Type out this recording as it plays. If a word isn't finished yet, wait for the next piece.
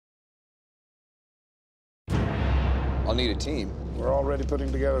I'll need a team. We're already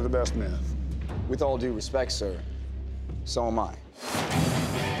putting together the best men. With all due respect, sir, so am I.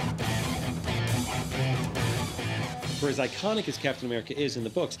 For as iconic as Captain America is in the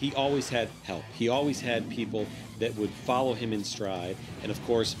books, he always had help. He always had people that would follow him in stride. And of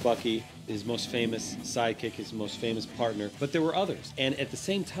course, Bucky, his most famous sidekick, his most famous partner. But there were others. And at the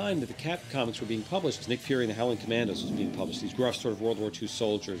same time that the Cap comics were being published, Nick Fury and the Howling Commandos was being published. These gruff sort of World War II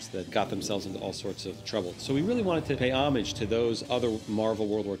soldiers that got themselves into all sorts of trouble. So we really wanted to pay homage to those other Marvel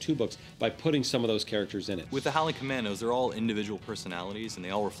World War II books by putting some of those characters in it. With the Howling Commandos, they're all individual personalities, and they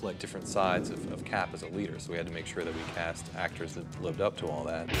all reflect different sides of Cap as a leader. So we had to make sure that we cast actors that lived up to all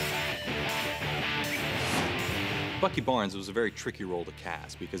that. Bucky Barnes was a very tricky role to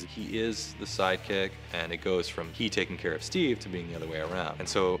cast because he is the sidekick, and it goes from he taking care of Steve to being the other way around. And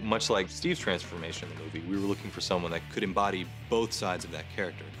so, much like Steve's transformation in the movie, we were looking for someone that could embody both sides of that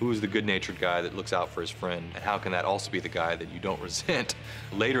character. Who is the good-natured guy that looks out for his friend, and how can that also be the guy that you don't resent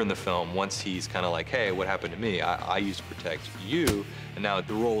later in the film once he's kind of like, hey, what happened to me? I used to protect you, and now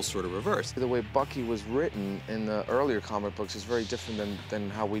the role's sort of reversed. The way Bucky was written in the earlier comic books is very different than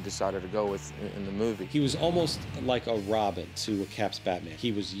how we decided to go with in the movie. He was almost like a Robin to a Cap's Batman.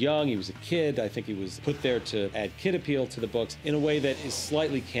 He was young, he was a kid. I think he was put there to add kid appeal to the books in a way that is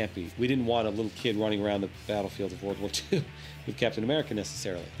slightly campy. We didn't want a little kid running around the battlefield of World War II with Captain America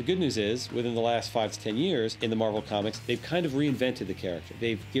necessarily. The good news is, within the last 5 to 10 years in the Marvel Comics, they've kind of reinvented the character.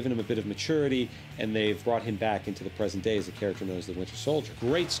 They've given him a bit of maturity, and they've brought him back into the present day as a character known as the Winter Soldier.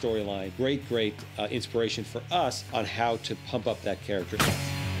 Great storyline, great inspiration for us on how to pump up that character.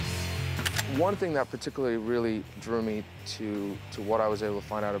 One thing that particularly really drew me to what I was able to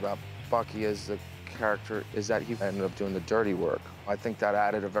find out about Bucky as the character is that he ended up doing the dirty work. I think that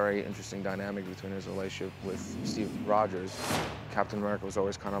added a very interesting dynamic between his relationship with Steve Rogers. Captain America was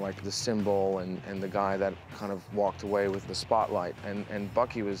always kind of like the symbol and the guy that kind of walked away with the spotlight. And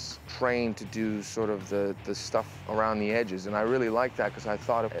Bucky was trained to do sort of the stuff around the edges. And I really liked that because I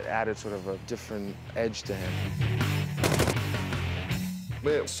thought it added sort of a different edge to him.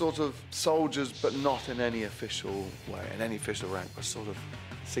 We're sort of soldiers, but not in any official way, in any official rank. We're sort of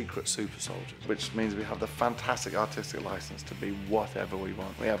secret super soldiers, which means we have the fantastic artistic license to be whatever we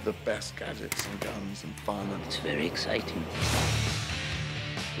want. We have the best gadgets and guns and fun. And it's very exciting.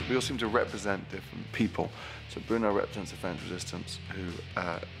 We all seem to represent different people. So Bruno represents the French resistance, who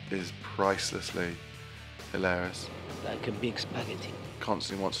is pricelessly hilarious. Like a big spaghetti.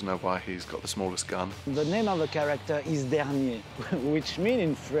 Constantly wants to know why he's got the smallest gun. The name of the character is Dernier, which means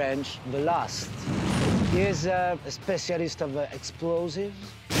in French, the last. He is a specialist of explosives.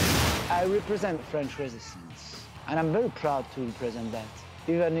 I represent French resistance, and I'm very proud to represent that,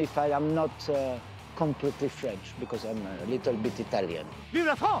 even if I am not completely French, because I'm a little bit Italian. Vive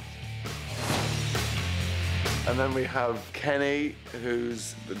la France! And then we have Kenny,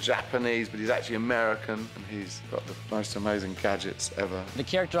 who's the Japanese, but he's actually American, and he's got the most amazing gadgets ever. The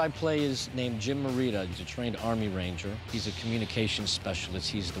character I play is named Jim Morita. He's a trained Army Ranger. He's a communications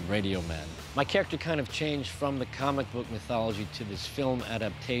specialist. He's the radio man. My character kind of changed from the comic book mythology to this film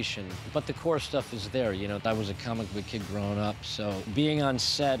adaptation, but the core stuff is there. You know, I was a comic book kid growing up, so being on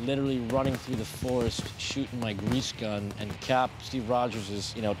set, literally running through the forest, shooting my grease gun, and Cap, Steve Rogers,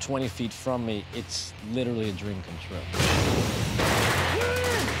 is, 20 feet from me, it's literally a dream come true.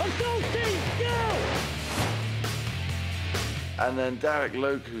 Let's go, Steve, go! And then Derek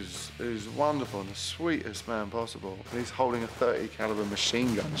Luke, who's wonderful and the sweetest man possible. He's holding a .30 caliber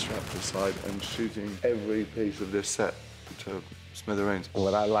machine gun strapped to his side and shooting every piece of this set to smithereens.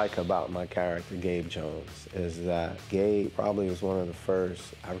 What I like about my character, Gabe Jones, is that Gabe probably was one of the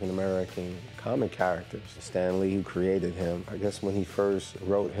first African-American comic characters. Stan Lee, who created him, I guess when he first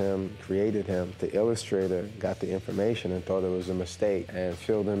wrote him, created him, the illustrator got the information and thought it was a mistake and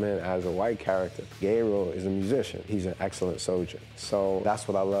filled him in as a white character. Gabriel is a musician. He's an excellent soldier. So that's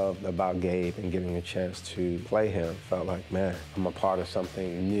what I loved about Gabe and getting a chance to play him. Felt like, man, I'm a part of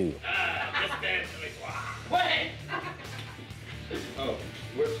something new. Wait! Oh,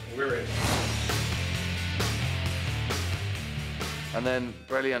 we're in. And then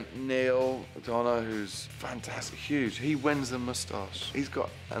brilliant Neil O'Donnell, who's fantastic, huge. He wins the moustache. He's got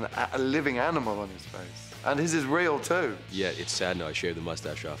a living animal on his face. And his is real, too. Yeah, it's sad now. I shaved the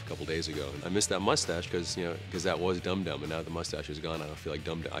mustache off a couple days ago. I missed that mustache because, because that was Dum Dum, and now the mustache is gone. I don't feel like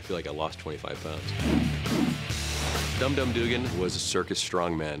Dum Dum. I feel like I lost 25 pounds. Dum Dum Dugan was a circus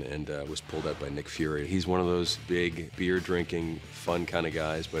strongman and was pulled out by Nick Fury. He's one of those big beer-drinking, fun kind of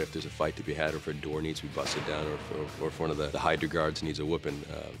guys, but if there's a fight to be had or if a door needs to be busted down or if one of the Hydra guards needs a whooping,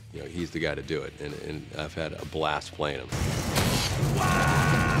 he's the guy to do it, and I've had a blast playing him.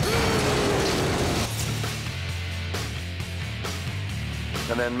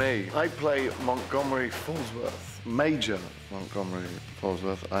 And then me. I play Montgomery Fallsworth. Major Montgomery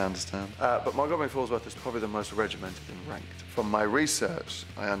Fallsworth, I understand. But Montgomery Fallsworth is probably the most regimented and ranked. From my research,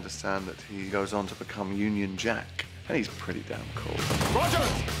 I understand that he goes on to become Union Jack. And he's pretty damn cool. Roger!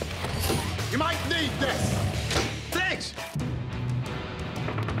 You might need this! Thanks!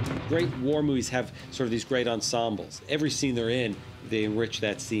 Great war movies have sort of these great ensembles. Every scene they're in, they enrich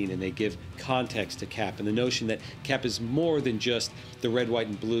that scene and they give context to Cap, and the notion that Cap is more than just the red, white,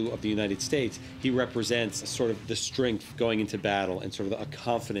 and blue of the United States. He represents sort of the strength going into battle and sort of a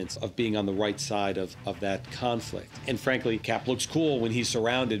confidence of being on the right side of that conflict. And frankly, Cap looks cool when he's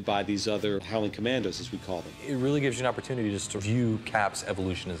surrounded by these other Howling Commandos, as we call them. It really gives you an opportunity just to view Cap's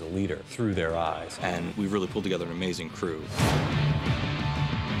evolution as a leader through their eyes. And we've really pulled together an amazing crew.